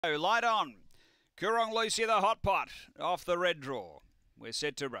Light on. Coorong Lucy, the hot pot, off the red draw. We're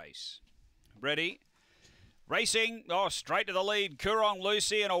set to race. Ready? Racing, straight to the lead, Coorong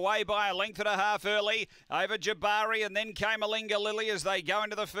Lucy, and away by a length and a half early over Jabari, and then came Alinga Lily as they go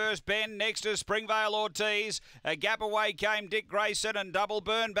into the first bend. Next is Springvale Ortiz. A gap away came Dick Grayson, and Double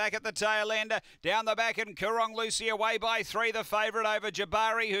Burn back at the tail end. Down the back, and Coorong Lucy away by 3, the favourite over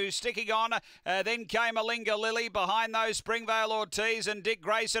Jabari, who's sticking on. Then came Alinga Lily. Behind those, Springvale Ortiz and Dick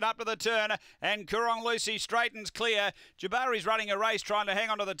Grayson up to the turn, and Coorong Lucy straightens clear. Jabari's running a race trying to hang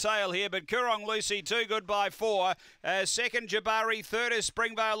on to the tail here, but Coorong Lucy too good by 4. Second Jabari, third is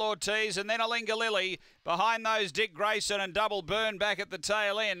Springvale Ortiz, and then Alinga Lily. Behind those, Dick Grayson and Double Burn back at the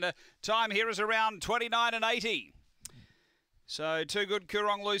tail end. Time here is around 29.80. So too good,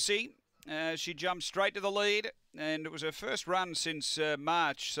 Coorong Lucy. She jumped straight to the lead, and it was her first run since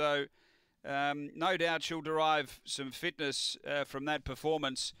March, so no doubt she'll derive some fitness from that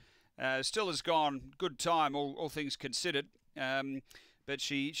performance. Still has gone good time, all things considered. But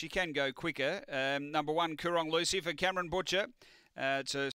she can go quicker. Number 1, Coorong Lucy for Cameron Butcher. It's a